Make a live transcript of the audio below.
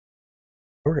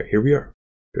Alright, here we are.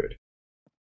 Good.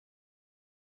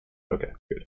 Okay,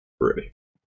 good. We're ready.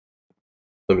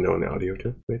 Let me know in the audio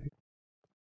too, maybe.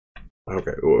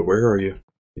 Okay, where are you?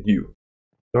 You.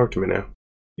 Talk to me now.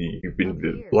 You've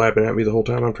been blabbing at me the whole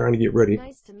time. I'm trying to get ready.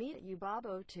 Nice to meet you,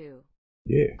 Bob02.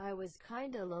 Yeah. I was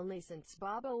kinda lonely since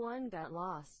Bob01 got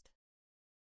lost.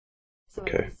 So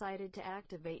Okay. I decided to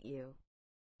activate you.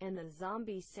 And the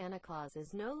zombie Santa Claus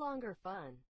is no longer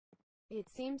fun. It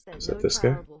seems that no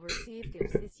child will receive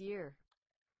gifts this year.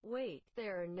 Wait,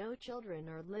 there are no children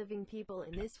or living people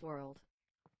in this world.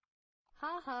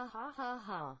 Ha ha ha ha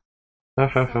ha.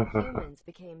 Some humans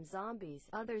became zombies,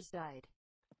 others died.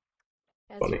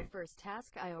 As your first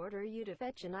task, I order you to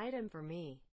fetch an item for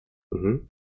me.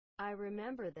 I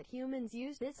remember that humans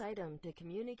use this item to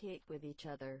communicate with each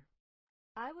other.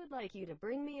 I would like you to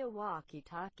bring me a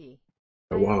walkie-talkie.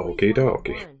 A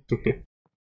walkie-talkie.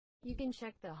 You can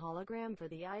check the hologram for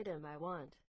the item I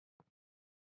want.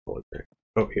 Hologram.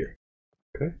 Oh, here.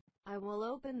 Okay. I will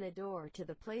open the door to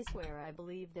the place where I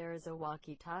believe there is a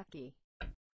walkie-talkie.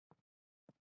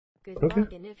 Good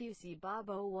luck, and if you see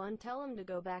Bob01, tell him to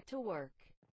go back to work.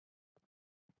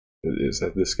 Is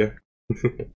that this guy?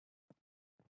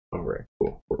 Alright,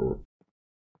 cool.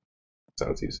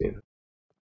 Sounds easy.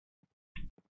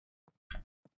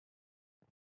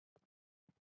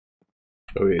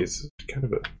 Oh, yeah, it's kind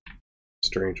of a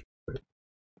strange.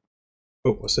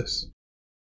 Oh, what's this?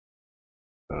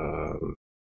 Oh,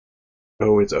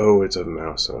 it's a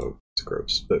mouse. Oh, it's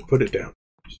gross. But put it down.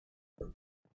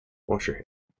 Wash your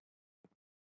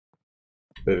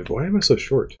hands. Why am I so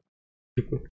short? I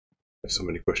have so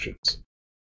many questions.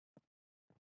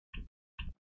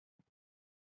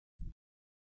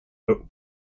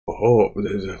 Oh,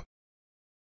 there's a...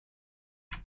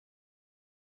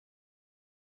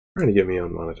 Trying to get me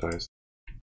unmonetized.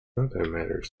 Not that it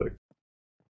matters, but...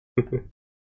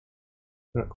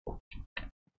 Not cool.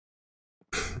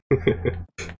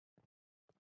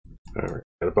 Alright,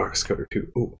 got a box cutter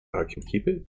too. Oh, I can keep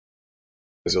it?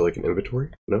 Is there like an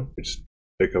inventory? No? We just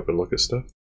pick up and look at stuff?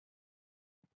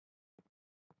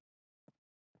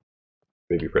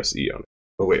 Maybe press E on it.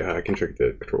 Oh wait, I can check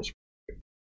the controls.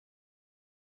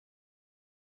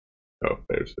 Oh,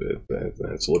 there's it.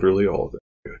 That's literally all of it.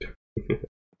 Good.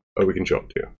 Oh, we can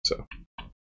jump too, so.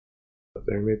 Up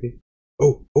there maybe?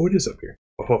 Oh, it is up here.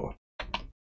 Oh.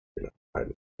 You're not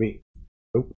hiding me.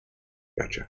 Oh,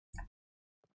 gotcha.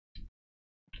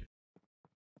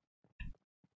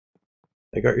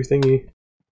 I got your thingy.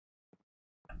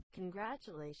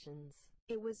 Congratulations.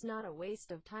 It was not a waste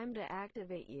of time to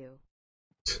activate you.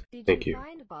 Thank you you.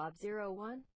 Find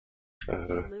Bob01?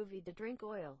 Luvi to drink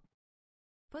oil.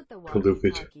 Put the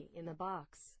walkie-talkie in the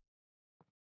box.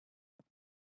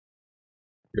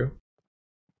 Go.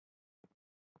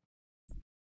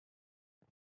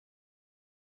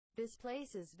 This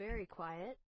place is very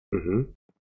quiet.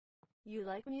 You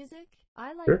like music?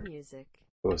 I like music.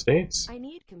 Let's dance. I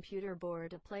need computer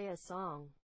board to play a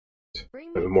song.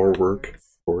 Bring me more work, of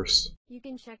course. You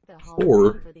can check the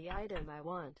hologram for the item I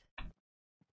want.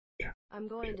 Yeah. I'm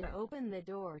going to open the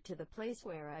door to the place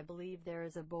where I believe there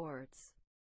is a boards.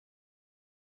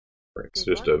 Right, it's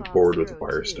just a board with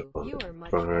fire stuff on it. You are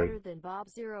much better than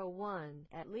Bob01.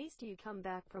 At least you come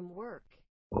back from work.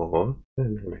 Aw, that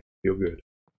makes me feel good.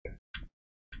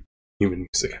 Human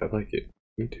music, I like it.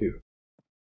 Me too.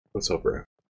 Let's help her out.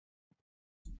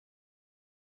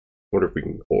 Wonder if we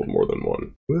can hold more than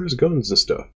one. Well, there's guns and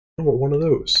stuff. I want one of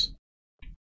those.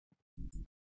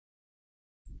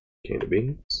 Can of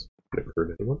beans. Never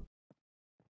heard anyone.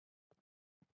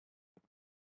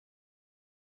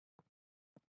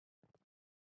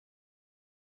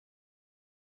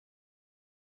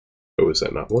 Oh, is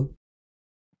that not one?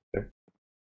 Okay.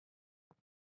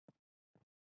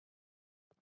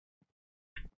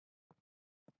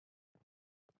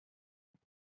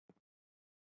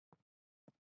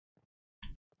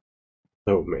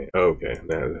 Oh man, okay,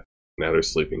 now they're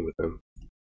sleeping with him.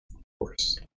 Of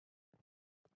course.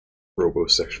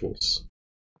 Robosexuals.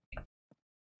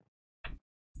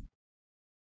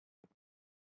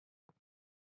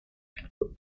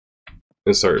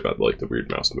 And sorry about like the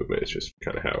weird mouse movement, it's just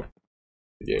kind of how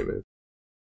the game is.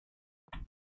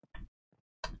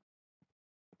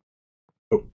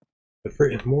 Oh,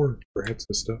 afraid more rats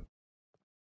and stuff.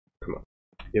 Come on,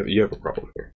 you have a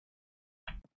problem here.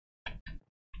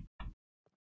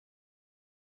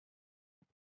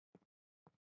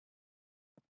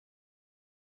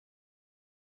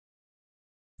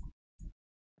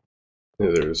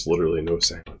 There's literally no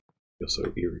sound. I feel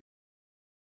so eerie.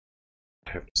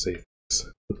 I have to say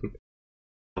things.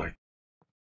 Like,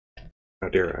 how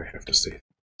dare I have to say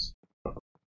things?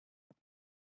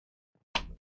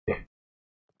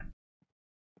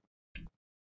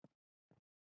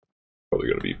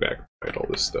 probably going to be back behind all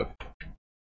this stuff.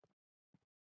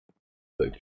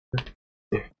 Like,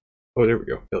 yeah. Oh, there we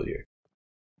go. Hell yeah.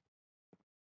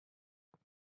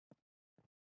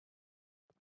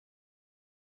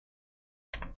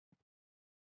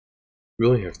 We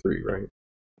only have 3, right?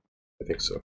 I think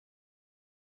so.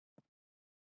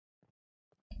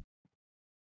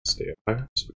 Stay up high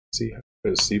so we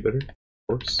can see better, of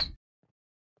course.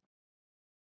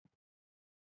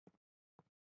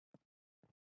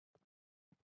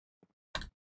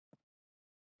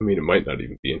 I mean, it might not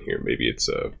even be in here. Maybe it's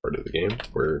a part of the game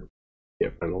where you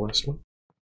can't find the last one.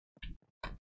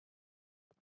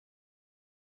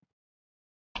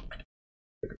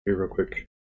 Look up here real quick.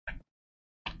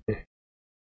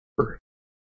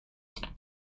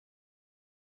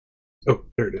 Oh,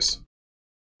 there it is.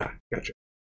 Ah, gotcha.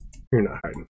 You're not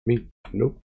hiding from me.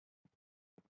 Nope.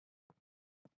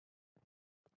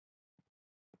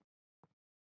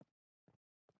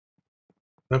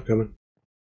 I'm coming.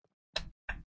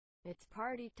 It's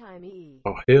party time, E.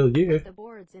 Oh, hell yeah. The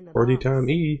board's in the Party box. time,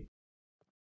 E.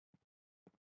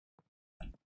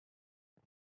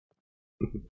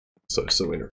 so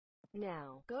interesting.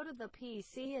 Now, go to the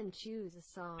PC and choose a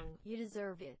song. You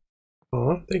deserve it.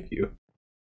 Aw, thank you.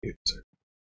 You deserve it.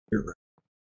 You're right.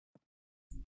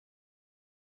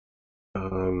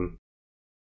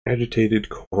 Agitated,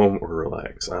 calm, or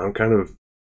relax. I'm kind of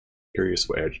curious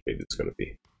what agitated is going to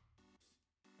be.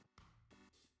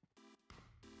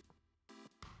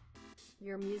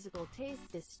 Your musical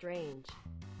taste is strange.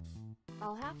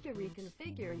 I'll have to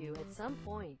reconfigure you at some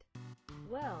point.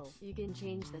 Well, you can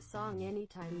change the song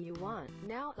anytime you want.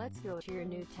 Now, let's go to your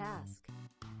new task.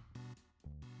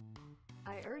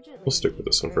 I urgently We'll stick with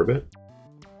this one for a bit.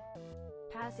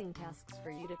 Passing tasks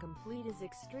for you to complete is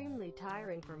extremely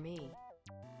tiring for me.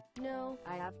 No,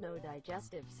 I have no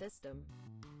digestive system.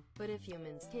 But if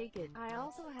humans take it, I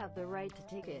also have the right to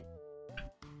take it.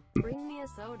 Bring me a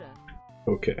soda.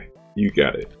 Okay, you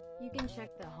got it. You can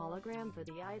check the hologram for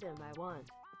the item I want.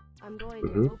 I'm going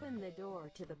to open the door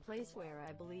to the place where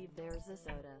I believe there's a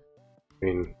soda. I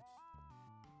mean,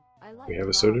 I like we have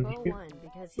a soda here? Bob02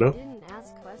 because he didn't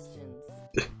ask questions.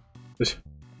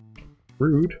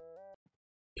 Rude.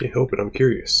 Can't help it, I'm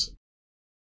curious.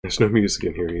 There's no music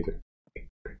in here either.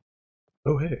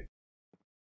 Oh, hey.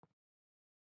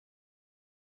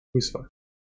 He's fine.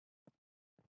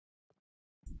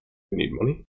 We need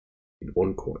money? We need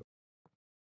 1 coin.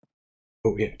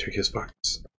 Oh yeah, check his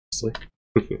pockets. Obviously.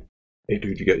 Hey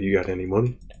dude, you got any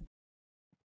money?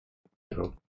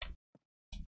 No.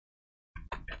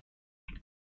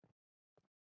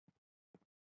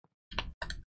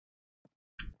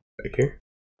 Back here?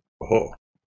 Oh,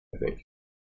 I think.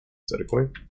 Is that a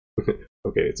coin?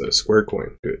 Okay, it's a square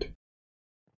coin. Good.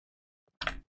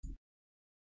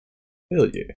 Hell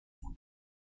yeah.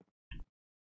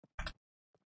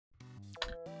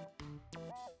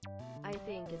 I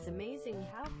think it's amazing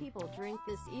how people drink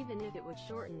this even if it would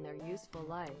shorten their useful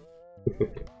life.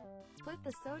 Put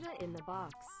the soda in the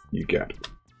box. You got it.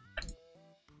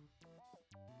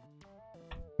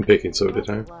 Baking soda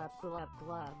time. Glub, glub,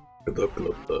 glub. Glub,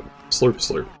 glub, glub. Slurp,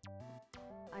 slurp.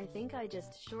 I think I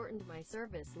just shortened my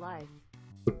service life.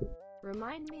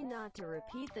 Remind me not to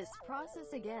repeat this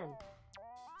process again.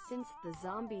 Since the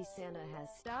zombie Santa has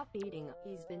stopped eating,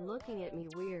 he's been looking at me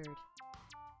weird.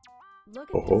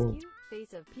 Look at this cute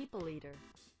face of people eater.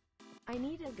 I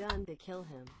need a gun to kill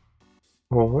him.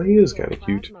 Oh, he is kind of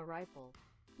cute. Rifle.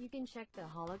 You can check the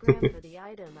hologram for the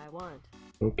item I want.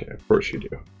 Okay, of course you do.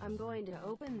 I'm going to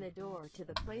open the door to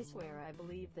the place where I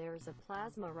believe there's a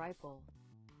plasma rifle.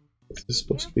 Is this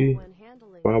supposed to be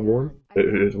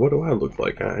Bob01? What do I look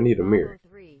like? I need a mirror.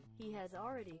 He has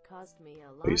already cost me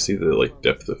a lot. Oh, you see the like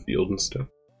depth of field and stuff?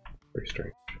 Very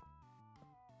strange.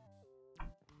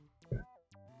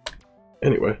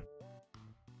 Anyway.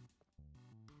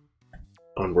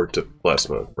 Onward to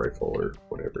plasma rifle or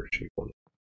whatever she wanted.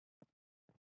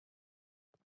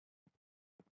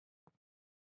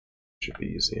 Should be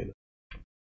easy enough.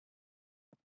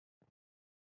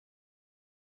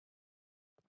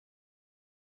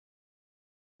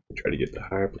 Try to get the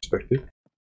higher perspective.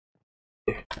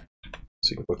 Yeah. So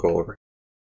you can look all over.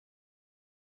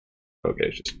 Okay,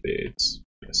 it just fades.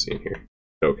 I see in here.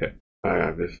 Okay.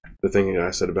 If the thing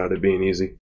I said about it being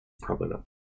easy, probably not.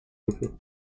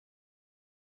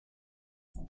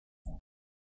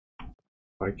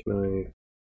 Why can I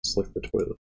select the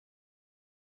toilet?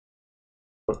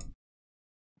 Huh.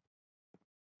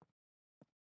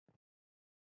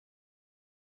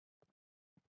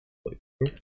 Like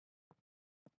here.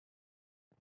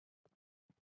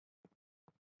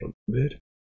 Jump a bit.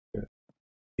 Got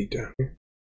feet down here.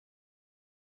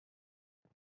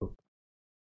 Oh.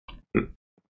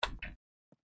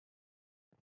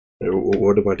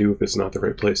 What do I do if it's not the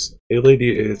right place? Hey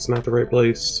lady, it's not the right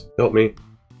place. Help me.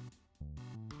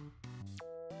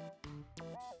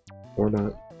 Or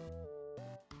not.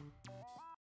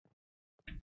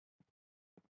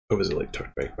 Oh, is it like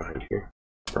tucked back behind here?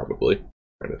 Probably.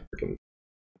 Trying to freaking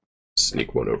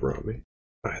sneak one over on me.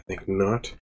 I think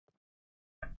not.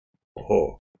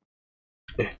 Oh.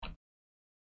 Eh.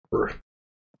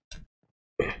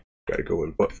 Eh. Gotta go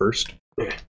in butt first.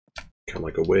 Eh. Kind of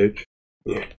like a wedge.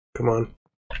 Yeah. Come on.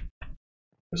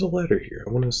 There's a ladder here.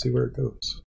 I want to see where it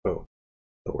goes. Oh.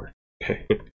 Nowhere. Okay.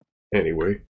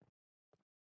 Anyway.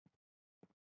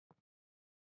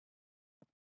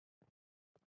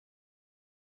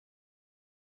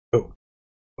 Oh.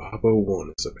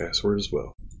 Bob01 is a password as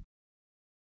well.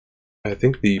 I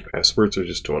think the passwords are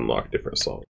just to unlock different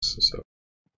songs, so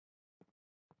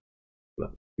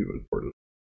not too important.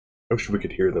 I wish we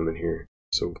could hear them in here.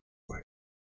 So quiet.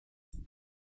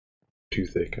 Too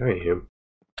thick. I am.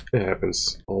 It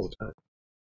happens all the time.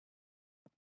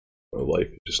 My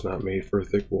life is just not made for a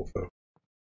thick wolf, though.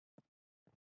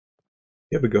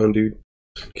 You have a gun, dude?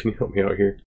 Can you help me out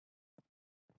here?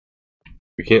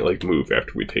 We can't, like, move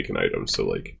after we take an item, so,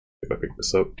 like, if I pick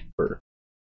this up, or...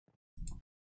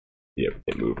 yeah, we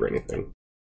can't move or anything.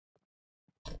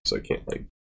 So I can't, like,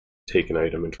 take an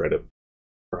item and try to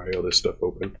pry all this stuff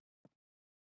open.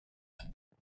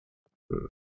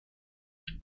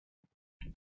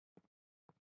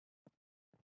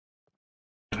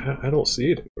 I don't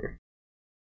see it in here.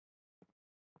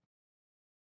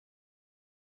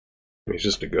 I mean, it's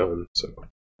just a gun, so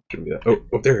shouldn't be that.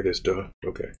 Oh, there it is, duh.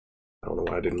 Okay. I don't know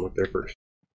why I didn't look there first.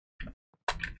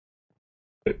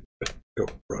 Go,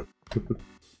 run.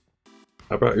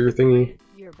 How about your thingy?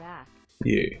 You're back.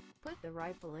 Yeah. Put the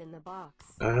rifle in the box.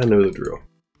 I know the drill.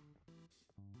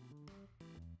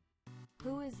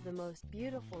 Who is the most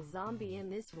beautiful zombie in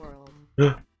this world?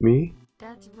 Me?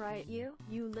 That's right, you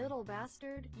little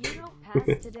bastard. You don't pass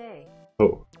today.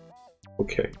 Oh.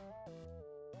 Okay.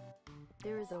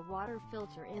 There is a water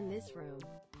filter in this room.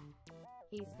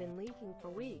 He's been leaking for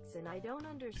weeks and I don't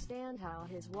understand how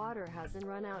his water hasn't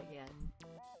run out yet.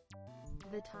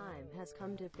 The time has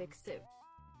come to fix it.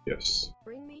 Yes.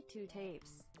 Bring me 2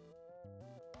 tapes.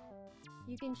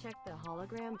 You can check the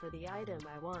hologram for the item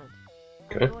I want.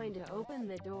 Okay. I'm going to open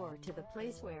the door to the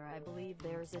place where I believe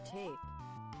there's a tape.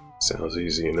 Sounds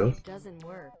easy enough. It doesn't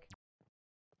work.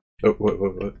 Oh,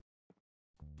 what?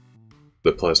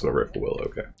 The plasma rifle will,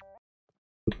 okay.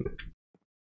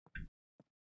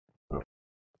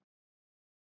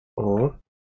 Aw.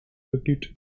 So cute.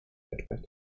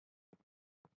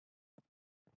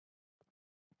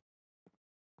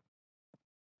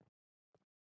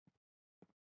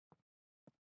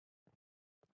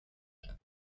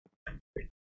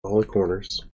 All the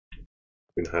corners.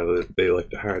 You know how they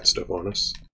like to hide stuff on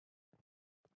us.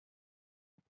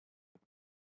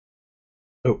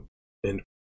 Oh, and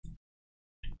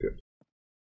good.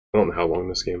 I don't know how long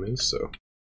this game is, so.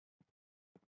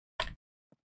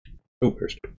 Oh,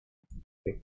 there's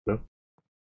no.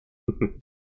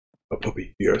 A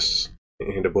puppy, yes,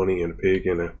 and a bunny and a pig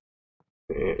and a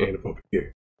puppy. Yeah,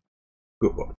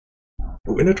 good puppy.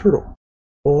 Oh, and a turtle.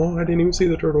 Oh, I didn't even see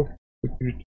the turtle.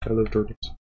 I love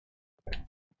turtles.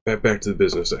 Back to the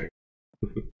business egg.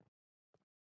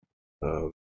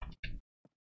 Move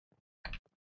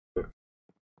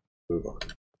on.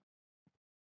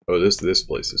 Oh, this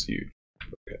place is huge.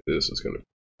 Okay, this is gonna be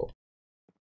cool.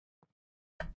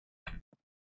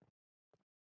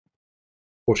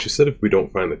 Well, she said if we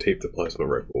don't find the tape, the plasma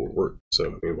rifle will work. So I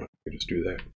mean, why don't we just do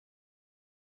that?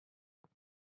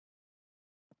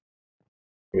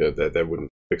 Yeah, that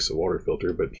wouldn't fix the water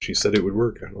filter, but she said it would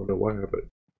work. I don't know why, but.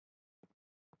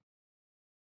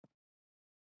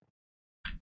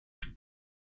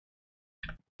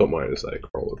 Don't mind as I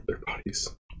crawl over their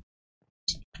bodies.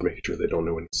 Just make sure they don't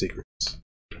know any secrets.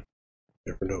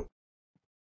 Never know.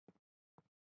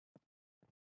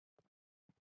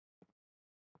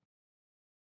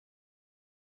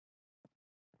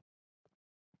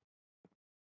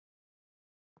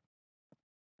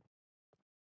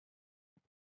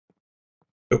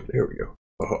 Oh, there we go.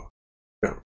 Oh,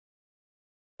 found it.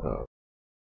 Oh,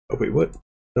 wait, what?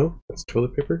 No? That's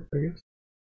toilet paper, I guess?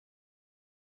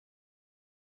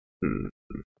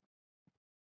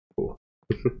 Cool.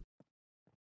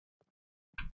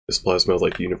 This plasma smells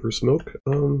like universe milk?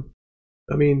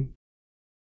 I mean,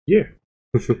 yeah.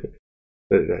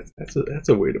 That's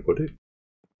a way to put it.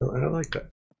 I like that.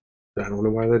 I don't know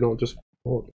why they don't just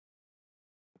follow it.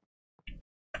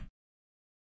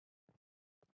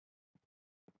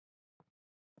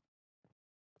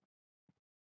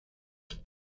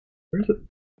 Where's it?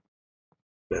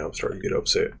 Now I'm starting to get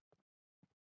upset.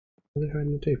 Where are they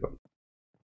hiding the tape on?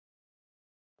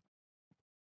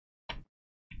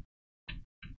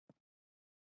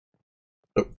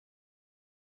 Oh.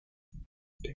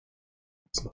 Damn.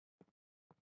 It's not.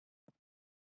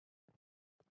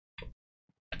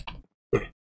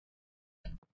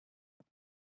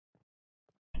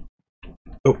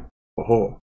 Oh.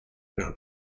 Oh. No.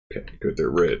 Okay, good. They're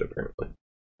red, apparently.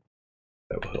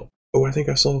 That will help. Oh, I think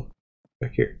I saw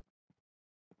back here.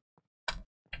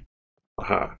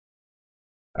 Aha.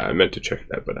 I meant to check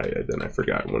that, but then I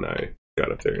forgot when I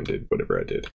got up there and did whatever I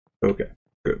did. Okay,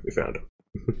 good. We found him.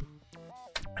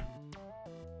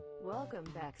 Welcome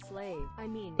back, slave. I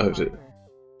mean, Oh, is it?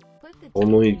 Put the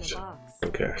Only. in the box.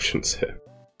 Okay, I shouldn't say.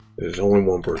 There's only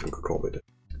one person who could call me that.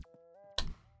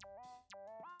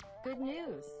 Good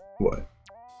news. What?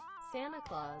 Santa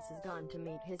Claus has gone to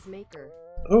meet his maker.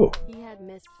 Oh. He had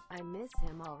missed. I miss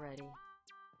him already.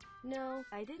 No,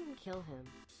 I didn't kill him.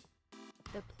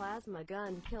 The plasma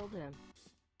gun killed him.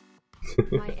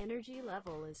 My energy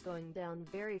level is going down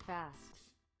very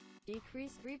fast.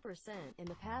 Decreased 3% in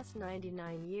the past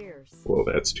 99 years. Well,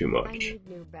 that's too much. I need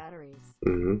new batteries.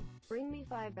 Mm-hmm. Bring me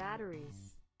 5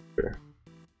 batteries. Sure.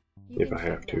 You If can I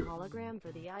have check the to. hologram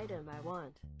for the item I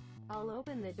want. I'll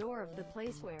open the door of the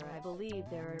place where I believe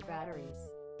there are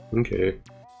batteries. Okay.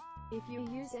 If you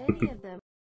use any of them...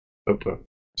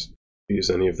 Use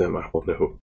any of them, I will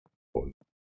know.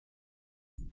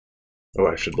 Oh,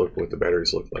 I should look what the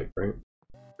batteries look like, right?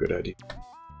 Good idea.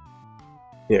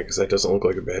 Yeah, because that doesn't look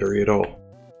like a battery at all.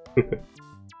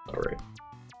 Alright.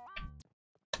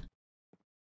 I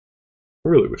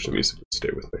really wish the music would stay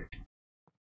with me.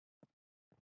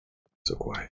 So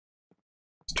quiet.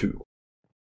 It's too.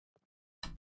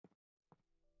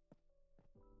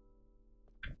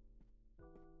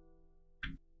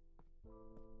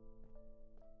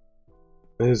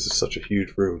 This is such a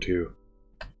huge room, too.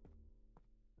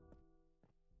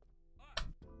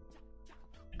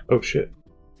 Oh, shit.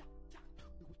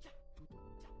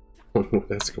 I don't know where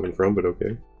that's coming from, but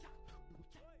okay.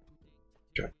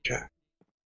 Jack.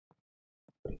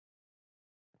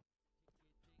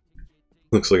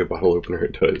 Looks like a bottle opener,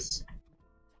 it does.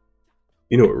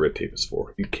 You know what red tape is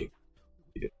for, you king.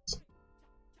 Yes.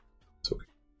 It's okay.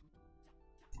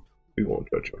 We won't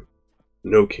judge him.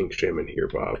 No kink shaming here,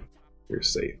 Bob. You're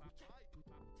safe.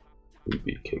 You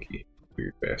be kinky,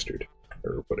 weird bastard.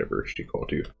 Or whatever she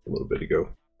called you a little bit ago.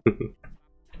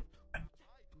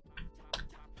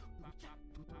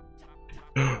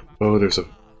 Oh, there's a...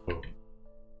 Oh.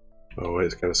 Oh,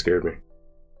 it kind of scared me.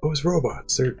 Oh, it's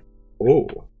robots. They're... Oh.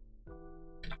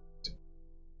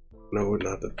 No,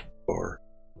 not the bar.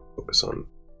 Focus on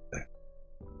that.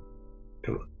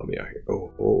 Come on, let me out here.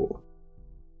 Oh, oh.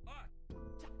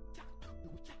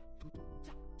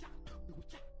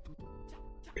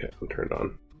 Okay, I'm turned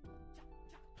on.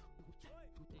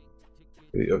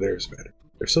 Oh, there's better.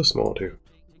 They're so small, too.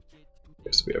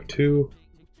 Okay, so we have 2.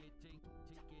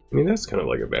 I mean, that's kind of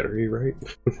like a battery, right?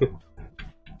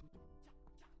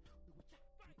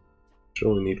 Should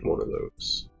only need 1 of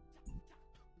those.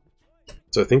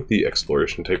 So I think the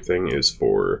exploration type thing is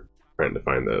for trying to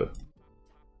find the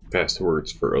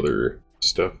passwords for other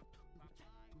stuff.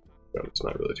 I'm just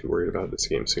not really too worried about it. This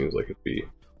game seems like it'd be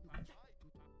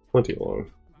plenty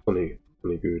long, plenty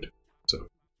good. So.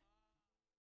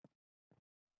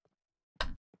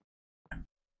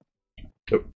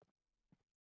 Oh.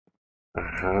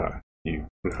 Aha. You're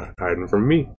not hiding from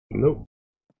me. Nope.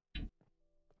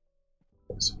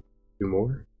 So, 2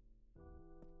 more.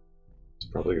 It's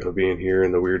probably gonna be in here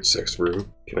in the weird sex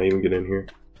room. Can I even get in here?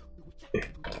 Yeah.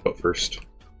 But first.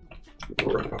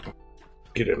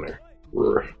 Get in there.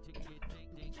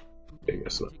 I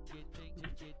guess not.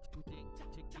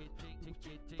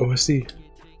 Oh, I see.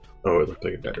 Oh, it looked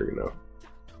like a battery now.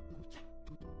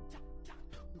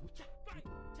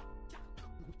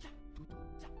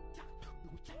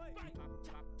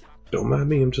 Don't mind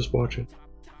me, I'm just watching.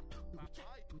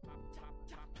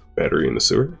 Battery in the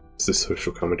sewer? Is this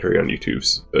social commentary on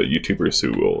YouTube's YouTubers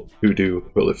who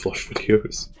do will it flush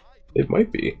videos? It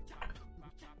might be.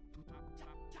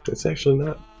 It's actually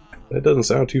not. That doesn't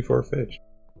sound too far-fetched.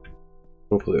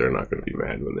 Hopefully they're not going to be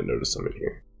mad when they notice I'm in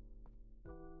here.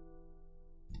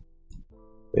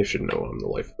 They should know I'm the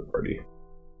life of the party.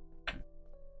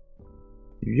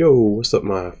 Yo, what's up,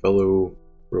 my fellow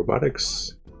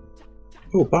robotics?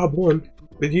 Oh, Bob01,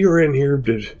 but you're in here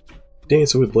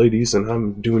dancing with ladies and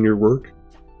I'm doing your work.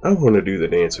 I want to do the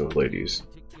dancing with ladies.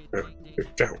 Hell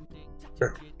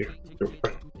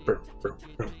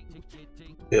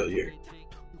yeah.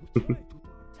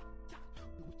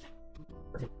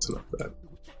 That's enough of that.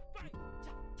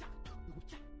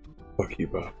 Fuck you,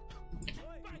 Bob.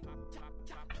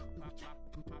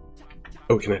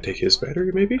 Oh, can I take his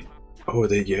battery, maybe? Oh,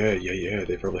 yeah,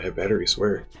 they probably have batteries,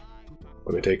 swear.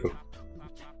 Let me take them.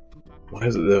 Why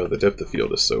is it, though, the depth of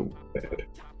field is so bad?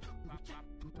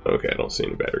 Okay, I don't see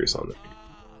any batteries on there.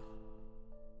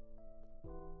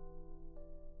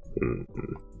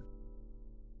 Mm-hmm.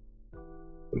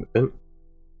 In the vent?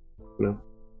 No.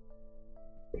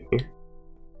 Right here?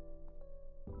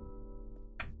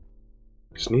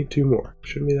 Just need 2 more.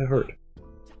 Shouldn't be that hard.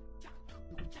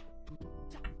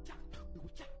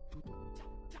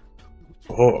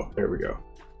 Oh, there we go.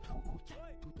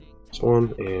 Just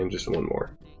 1 and just 1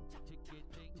 more.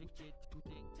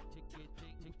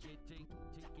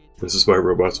 This is why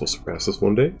robots will surpass us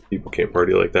one day. People can't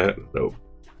party like that. Nope.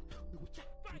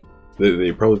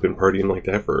 They've probably been partying like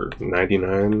that for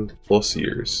 99 plus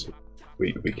years.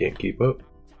 We can't keep up.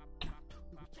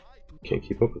 Can't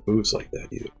keep up with moves like that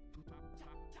either.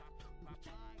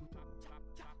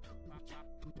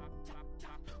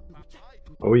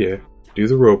 Oh yeah, do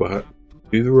the robot.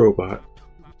 Do the robot.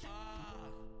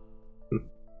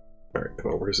 Alright,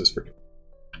 come on, where's this freaking...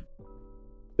 I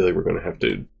feel like we're gonna have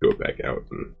to go back out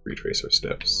and retrace our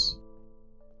steps.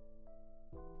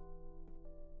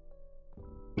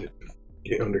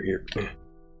 Get under here.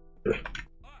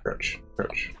 Crouch,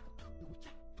 crouch.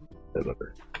 And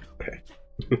under. Okay.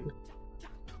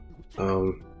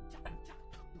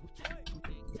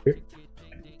 Here.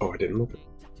 Oh, I didn't move it.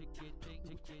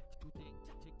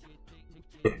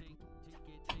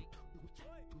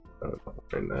 I'll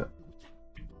find that.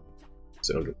 Is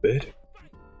it under the bed?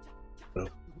 No.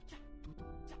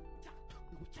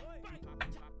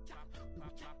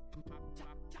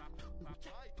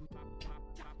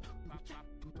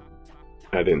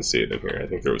 I didn't see it in here. I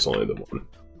think there was only the one.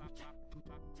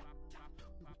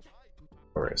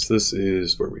 Alright, so this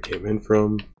is where we came in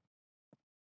from.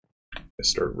 I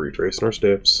started retracing our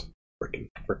steps. Frickin'.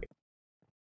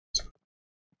 So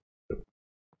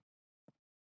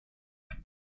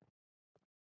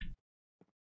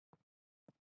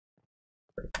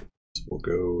we'll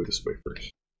go this way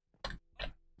first.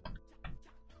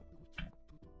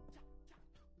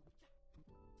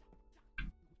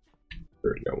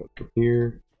 Already got one from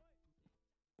here.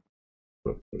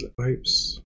 One from the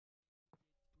pipes.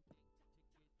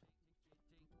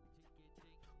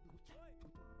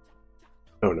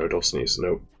 Oh no, don't sneeze.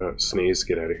 Nope. Sneeze,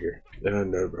 get out of here. No.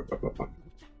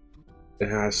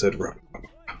 I said rub.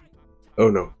 Oh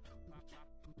no.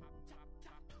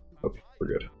 Okay, we're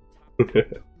good.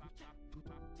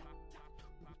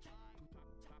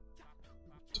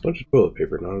 It's a bunch of toilet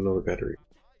paper, not another battery.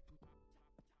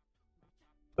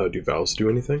 Do valves do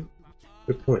anything?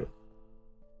 Good point.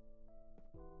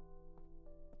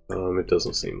 It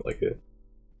doesn't seem like it.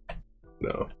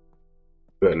 No.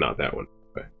 But not that one.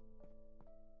 Okay.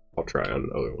 I'll try on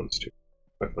other ones too,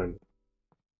 if I find it.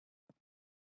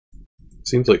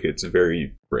 Seems like it's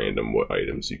very random what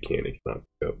items you can and cannot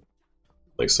pick up.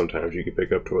 Like sometimes you can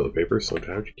pick up toilet paper,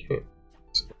 sometimes you can't.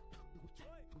 So.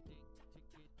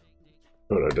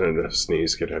 Oh no, don't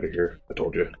sneeze, get out of here. I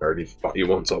told you, I already fought you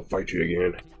once, I'll fight you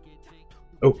again.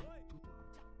 Oh!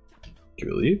 Can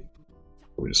we leave?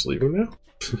 Are we just leaving now?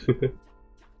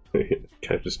 Can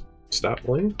I just stop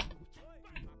playing?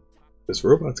 This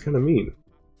robot's kind of mean.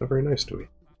 Not very nice to me.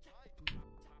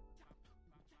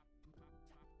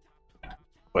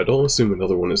 I don't assume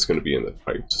another one is going to be in the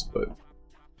pipes, but...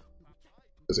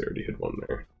 because I already hid one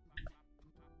there.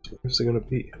 So where's it going to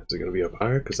be? Is it going to be up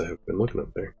higher? Because I haven't been looking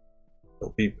up there.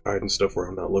 Don't be hiding stuff where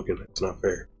I'm not looking. It's not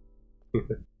fair.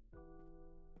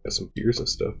 Got some gears and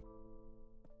stuff.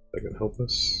 That can help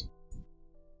us?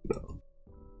 No.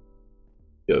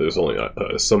 Yeah, there's only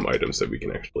some items that we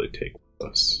can actually take with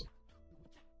us.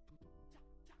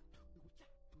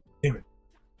 Damn it.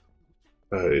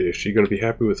 Is she going to be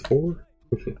happy with 4?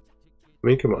 I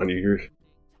mean, come on, you're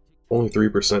only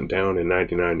 3% down in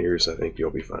 99 years. I think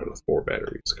you'll be fine with 4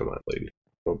 batteries. Come on, lady.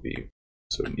 Don't be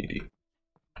so needy.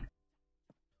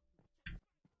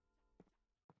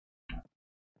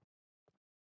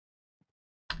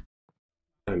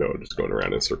 I know, I'm just going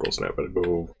around in circles now, but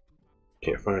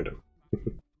can't find them.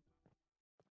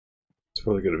 It's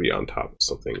probably going to be on top of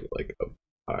something like up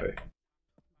high.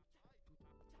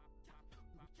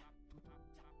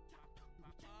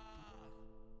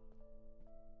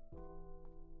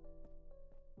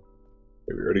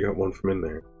 Okay, we already got one from in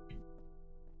there.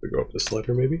 We go up this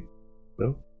ladder, maybe?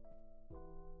 No?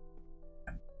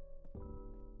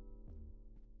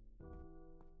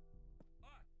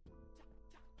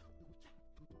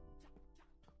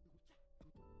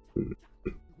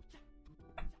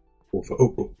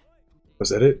 Oh, was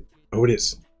that it? Oh, it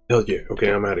is. Hell yeah.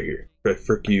 Okay, I'm out of here. Right,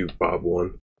 frick you,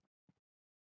 Bob01.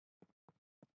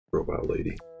 Robot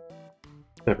lady.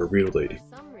 Have a real lady.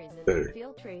 For some reason, Better. I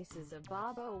feel traces of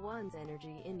Bob01's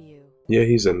energy in you. Yeah,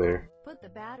 he's in there. Put the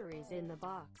batteries in the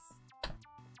box.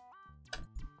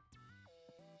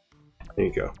 There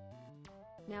you go.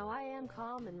 Now I am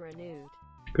calm and renewed.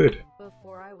 Good.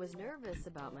 Before I was nervous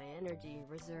about my energy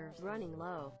reserves running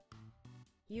low.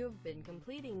 You've been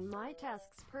completing my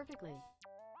tasks perfectly.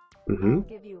 Mm-hmm. I'll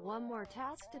give you one more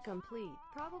task to complete,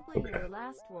 probably your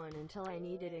last one until I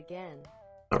need it again.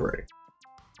 Alright.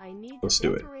 I need Let's to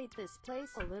do it. decorate this place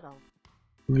a little.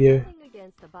 Yeah. Nothing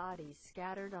against the bodies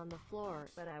scattered on the floor,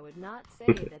 but I would not say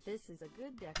that this is a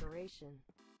good decoration.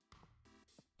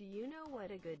 Do you know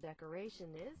what a good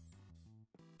decoration is?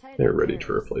 Teddy They're ready to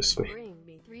bears. replace me. Bring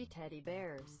me 3 teddy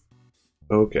bears.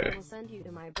 Okay. I will send you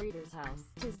to my breeder's house.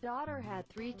 His daughter had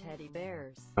 3 teddy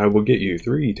bears. I will get you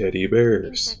 3 teddy You can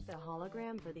bears. check the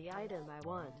hologram for the item I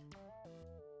want.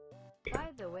 By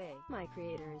the way, my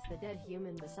creator is the dead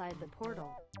human beside the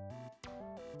portal.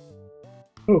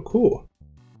 Oh, cool.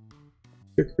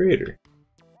 Your creator.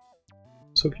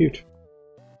 So cute.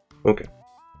 Okay.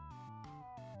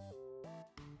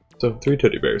 So, 3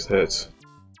 teddy bears heads.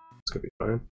 It's gonna be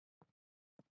fine.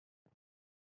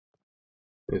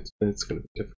 It's gonna be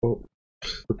difficult.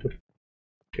 Okay,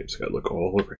 just gotta look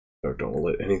all over. So don't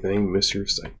let anything miss your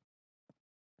sight.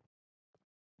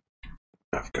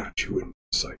 I've got you in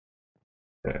sight.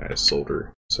 As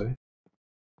Soldier say.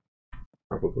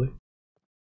 Probably.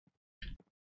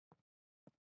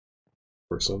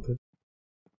 Or something.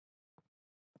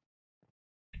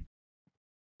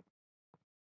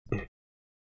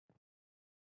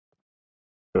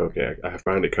 Okay, I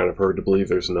find it kind of hard to believe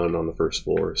there's none on the first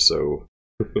floor, so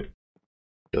I feel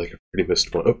like I've pretty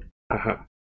missed one. Oh, haha,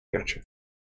 gotcha.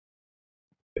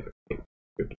 Yeah,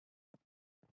 good.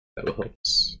 That'll help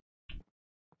us.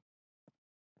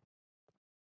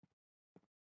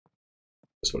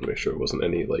 Just want to make sure it wasn't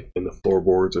any, like, in the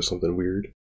floorboards or something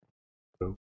weird.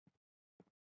 No.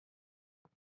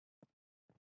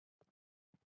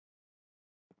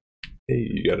 Hey,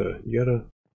 you got a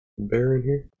bear in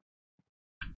here?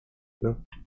 No?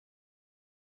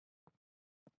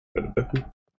 Got a ducky?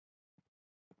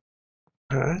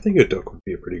 I think a duck would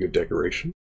be a pretty good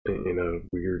decoration in a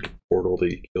weird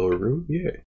portal-y killer room.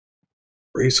 Yeah.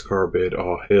 Race car bed.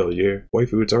 Oh, hell yeah.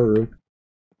 Waifu, it's our room.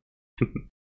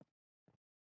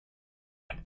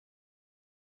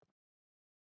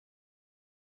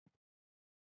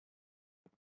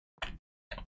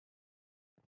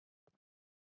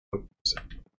 Oops.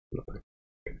 Nothing.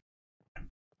 Okay.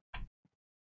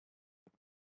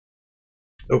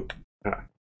 Oh, ah.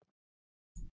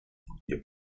 Yep.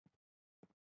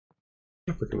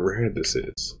 How freaking rad this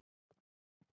is.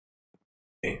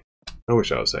 Man, I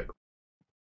wish I was that cool.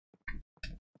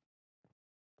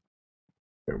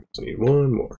 I just need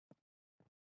one more.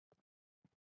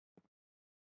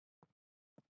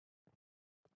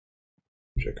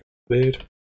 Check out the bed.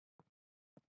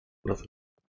 Nothing.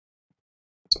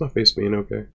 Is my face being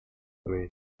okay? I mean,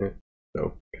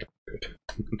 no. Okay, good.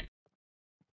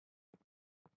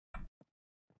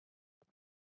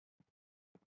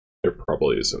 There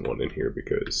probably isn't one in here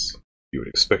because you would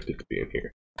expect it to be in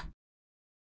here.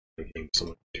 Thinking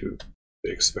someone to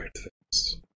expect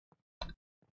things.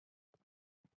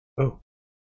 Oh.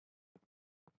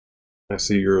 I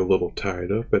see you're a little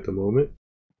tied up at the moment.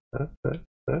 Huh?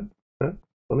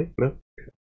 Funny? No?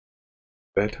 Okay.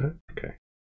 Bad time? Okay.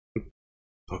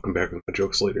 I'll come back with my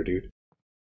jokes later, dude.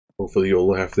 Hopefully you'll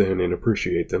laugh then and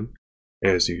appreciate them.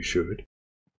 As you should.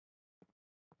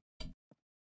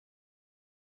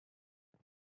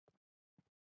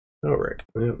 Alright.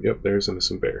 Yep, there's a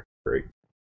missing bear. Great.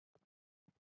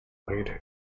 Find it.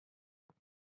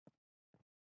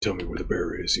 Tell me where the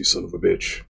bear is, you son of a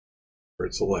bitch. Or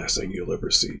it's the last thing you'll ever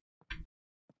see.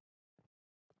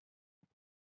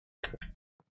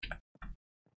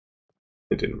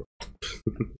 It didn't work.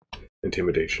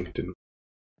 Intimidation didn't.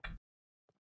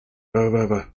 Oh,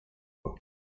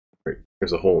 right.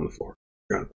 There's a hole in the floor.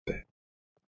 Forgot about that.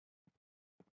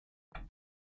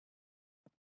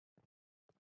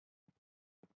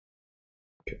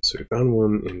 Okay, so we found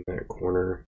one in that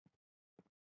corner. I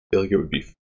feel like it would be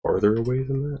farther away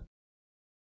than that.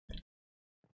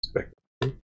 It's back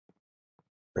there.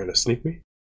 Trying to sneak me?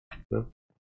 No?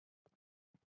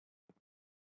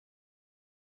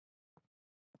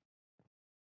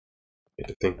 I had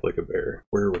to think like a bear.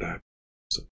 Where would I be?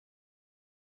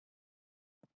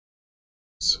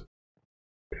 So,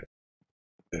 okay.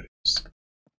 That is.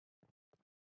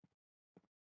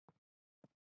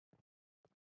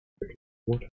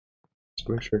 What? Just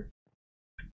make sure.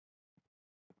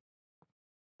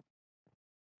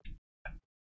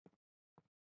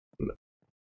 No.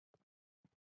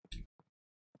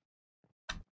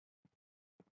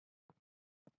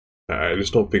 I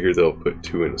just don't figure they'll put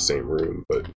two in the same room,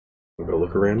 but I'm gonna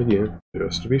look around again,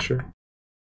 just to be sure.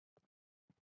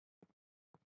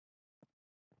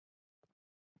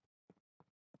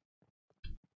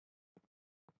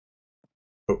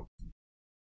 Oh.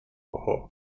 Oh.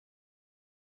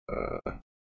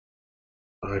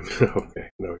 I'm okay.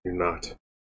 No, you're not.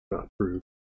 Not rude.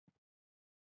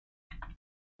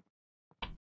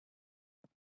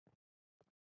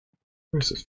 Where's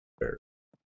this bear?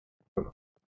 Come on.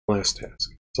 Last task.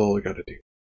 That's all I gotta do.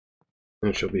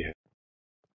 And she'll be happy.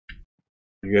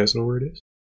 You guys know where it is?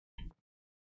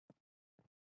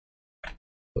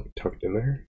 Like tucked in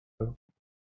there? Oh.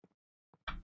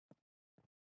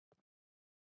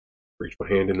 Reach my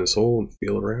hand in this hole and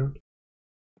feel around.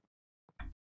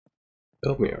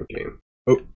 Help me out, game.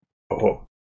 Oh. Oh.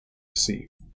 See.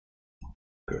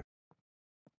 Good.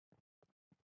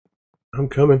 I'm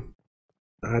coming.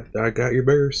 I got your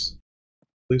bears.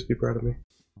 Please be proud of me.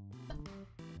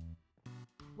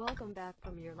 Welcome back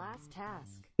from your last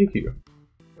task. Thank you.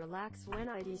 Relax when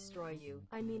I destroy you.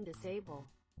 I mean disable.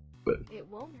 But it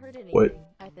won't hurt anything, what?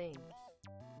 I think.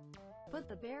 Put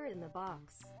the bear in the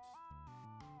box.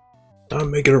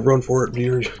 I'm making a run for it,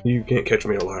 viewers. You can't catch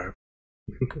me alive.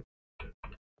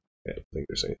 I don't think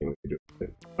there's anything we can do.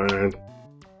 Fine.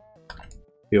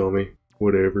 Kill me.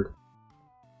 Whatever.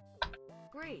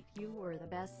 Great, you were the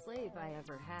best slave I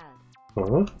ever had.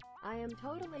 Huh? I am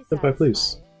totally satisfied. Goodbye,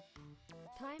 please.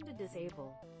 Time to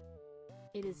disable.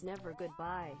 It is never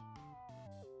goodbye.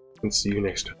 And see you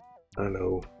next time. I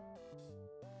know.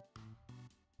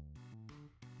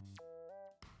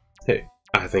 Hey,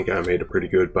 I think I made a pretty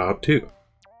good Bob02.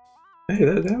 Hey,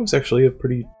 that was actually a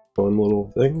pretty fun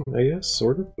little thing, I guess,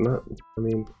 sort of. Not, I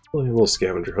mean, a little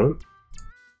scavenger hunt.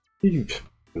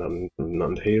 Nothing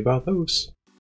to hate about those.